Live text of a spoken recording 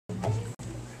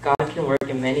God can work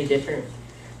in many different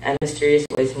and mysterious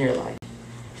ways in your life.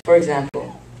 For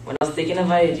example, when I was thinking of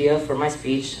an idea for my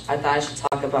speech, I thought I should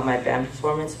talk about my band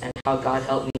performance and how God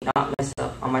helped me not mess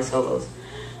up on my solos.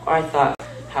 Or I thought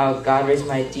how God raised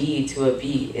my D to a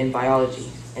B in biology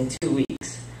in 2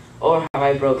 weeks. Or how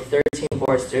I broke 13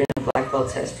 boards during the black belt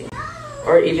testing.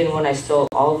 Or even when I stole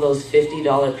all those $50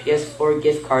 PS4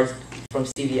 gift cards from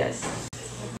CVS.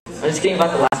 I'm just kidding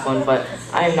about the last one, but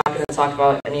I am not going to talk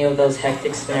about any of those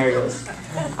hectic scenarios.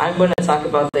 I'm going to talk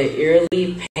about the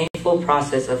eerily painful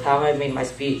process of how I made my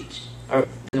speech, or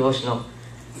devotional.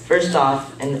 First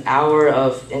off, an hour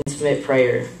of intimate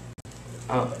prayer.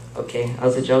 Oh, okay, that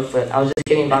was a joke, but I was just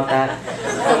kidding about that.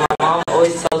 But my mom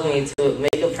always tells me to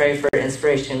make a prayer for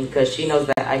inspiration because she knows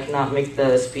that I cannot make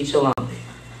the speech alone.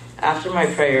 After my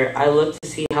prayer, I look to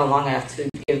see how long I have to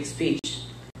give the speech.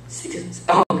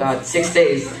 6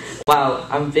 days. Wow,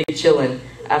 I'm big chillin'.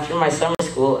 After my summer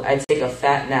school, I take a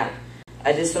fat nap.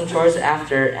 I did some chores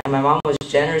after, and my mom was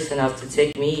generous enough to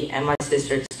take me and my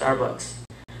sister to Starbucks.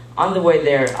 On the way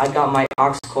there, I got my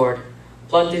aux cord,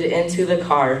 plugged it into the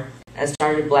car, and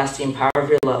started blasting Power of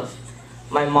Your Love.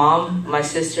 My mom, my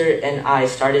sister, and I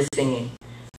started singing.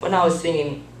 When I was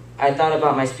singing, I thought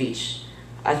about my speech.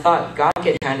 I thought God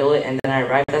could handle it, and then I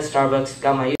arrived at Starbucks,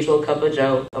 got my usual cup of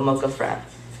joe, a mocha frap.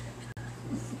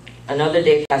 Another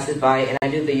day passes by, and I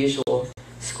do the usual: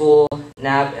 school,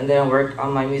 nap, and then I work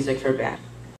on my music for band.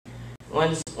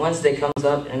 Wednesday comes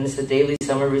up, and it's a daily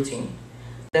summer routine.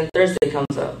 Then Thursday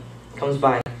comes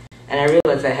by, and I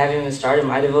realize I haven't even started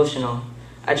my devotional.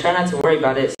 I try not to worry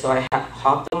about it, so I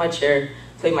hopped on my chair,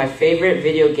 played my favorite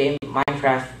video game,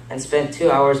 Minecraft, and spent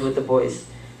 2 hours with the boys.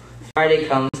 Friday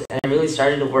comes, and I really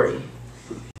started to worry.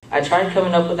 I tried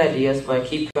coming up with ideas, but I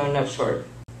keep coming up short.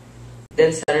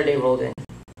 Then Saturday rolled in.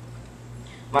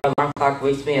 My alarm clock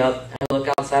wakes me up, and I look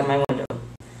outside my window.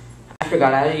 I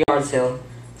forgot I had a yard sale,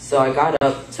 so I got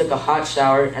up, took a hot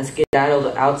shower, and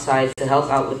skedaddled outside to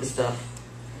help out with the stuff.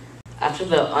 After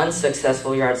the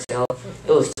unsuccessful yard sale,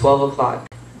 it was 12 o'clock.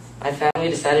 My family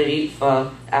decided to eat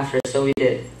pho after, so we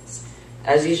did.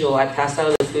 As usual, I passed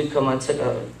out of the food coma and took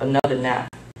another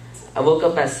nap. I woke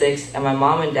up at 6, and my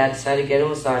mom and dad decided to get a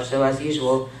massage, so as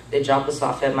usual, they dropped us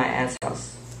off at my aunt's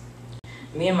house.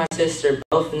 Me and my sister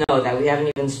both know that we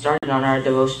haven't even started on our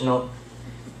devotional,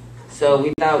 so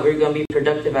we thought we were going to be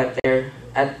productive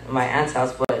at my aunt's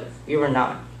house, but we were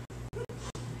not.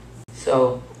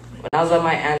 So, when I was at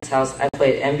my aunt's house, I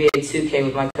played NBA 2K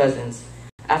with my cousins.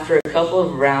 After a couple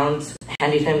of rounds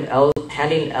handing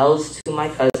L's to my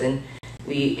cousin,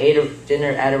 we ate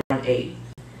dinner at around 8.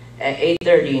 At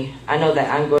 8:30, I know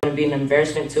that I'm going to be an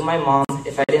embarrassment to my mom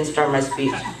if I didn't start my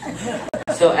speech.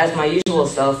 So as my usual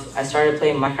self, I started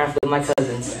playing Minecraft with my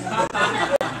cousins.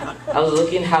 I was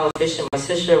looking how efficient my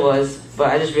sister was, but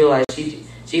I just realized she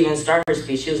even started her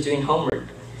speech. She was doing homework.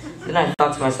 Then I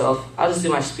thought to myself, I'll just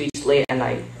do my speech late at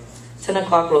night. 10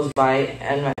 o'clock rolls by,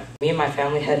 and me and my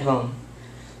family head home.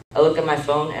 I look at my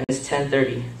phone, and it's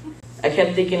 10:30. I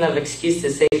kept thinking of excuse to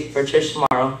say for church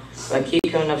tomorrow, but I keep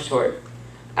coming up short.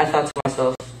 I thought to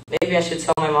myself, maybe I should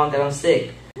tell my mom that I'm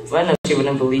sick, but I know she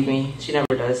wouldn't believe me. She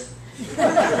never does.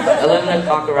 11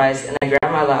 o'clock arrives, and I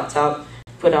grab my laptop,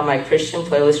 put on my Christian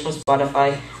playlist from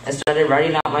Spotify, and started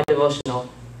writing out my devotional.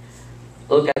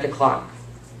 Look at the clock.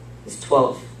 It's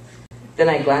 12. Then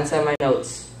I glance at my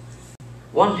notes.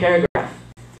 One paragraph.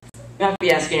 You might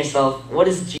be asking yourself, what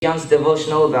is Gian's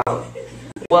devotional about?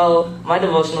 Well, my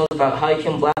devotional is about how you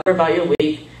can blabber about your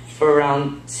week for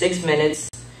around 6 minutes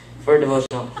for a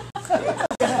devotional.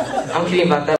 I'm kidding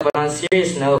about that, but on a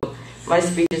serious note, my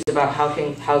speech is about how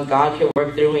God can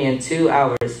work through me in 2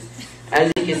 hours. As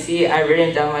you can see, I've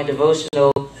written down my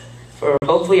devotional for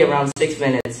hopefully around 6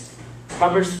 minutes.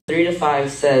 Proverbs 3-5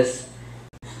 says,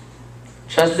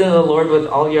 "Trust in the Lord with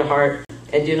all your heart,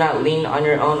 and do not lean on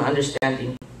your own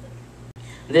understanding."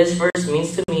 This verse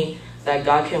means to me that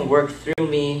God can work through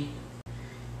me.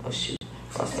 Oh shoot,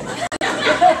 lost my.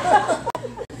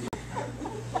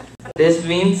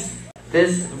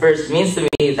 This verse means to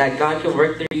me that God can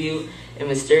work through you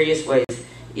in mysterious ways,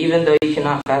 even though you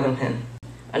cannot fathom Him.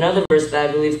 Another verse that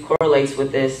I believe correlates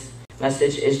with this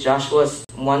message is Joshua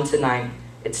 1-9.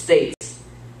 It states,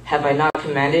 "Have I not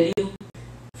commanded you?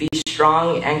 Be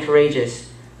strong and courageous.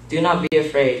 Do not be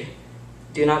afraid.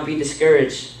 Do not be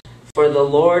discouraged. For the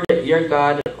Lord your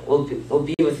God will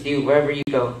be with you wherever you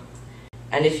go."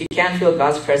 And if you can't feel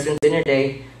God's presence in your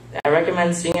day, I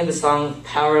recommend singing the song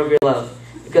 "Power of Your Love,"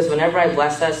 because whenever I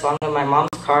blast that song in my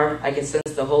mom's car, I can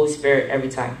sense the Holy Spirit every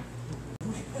time.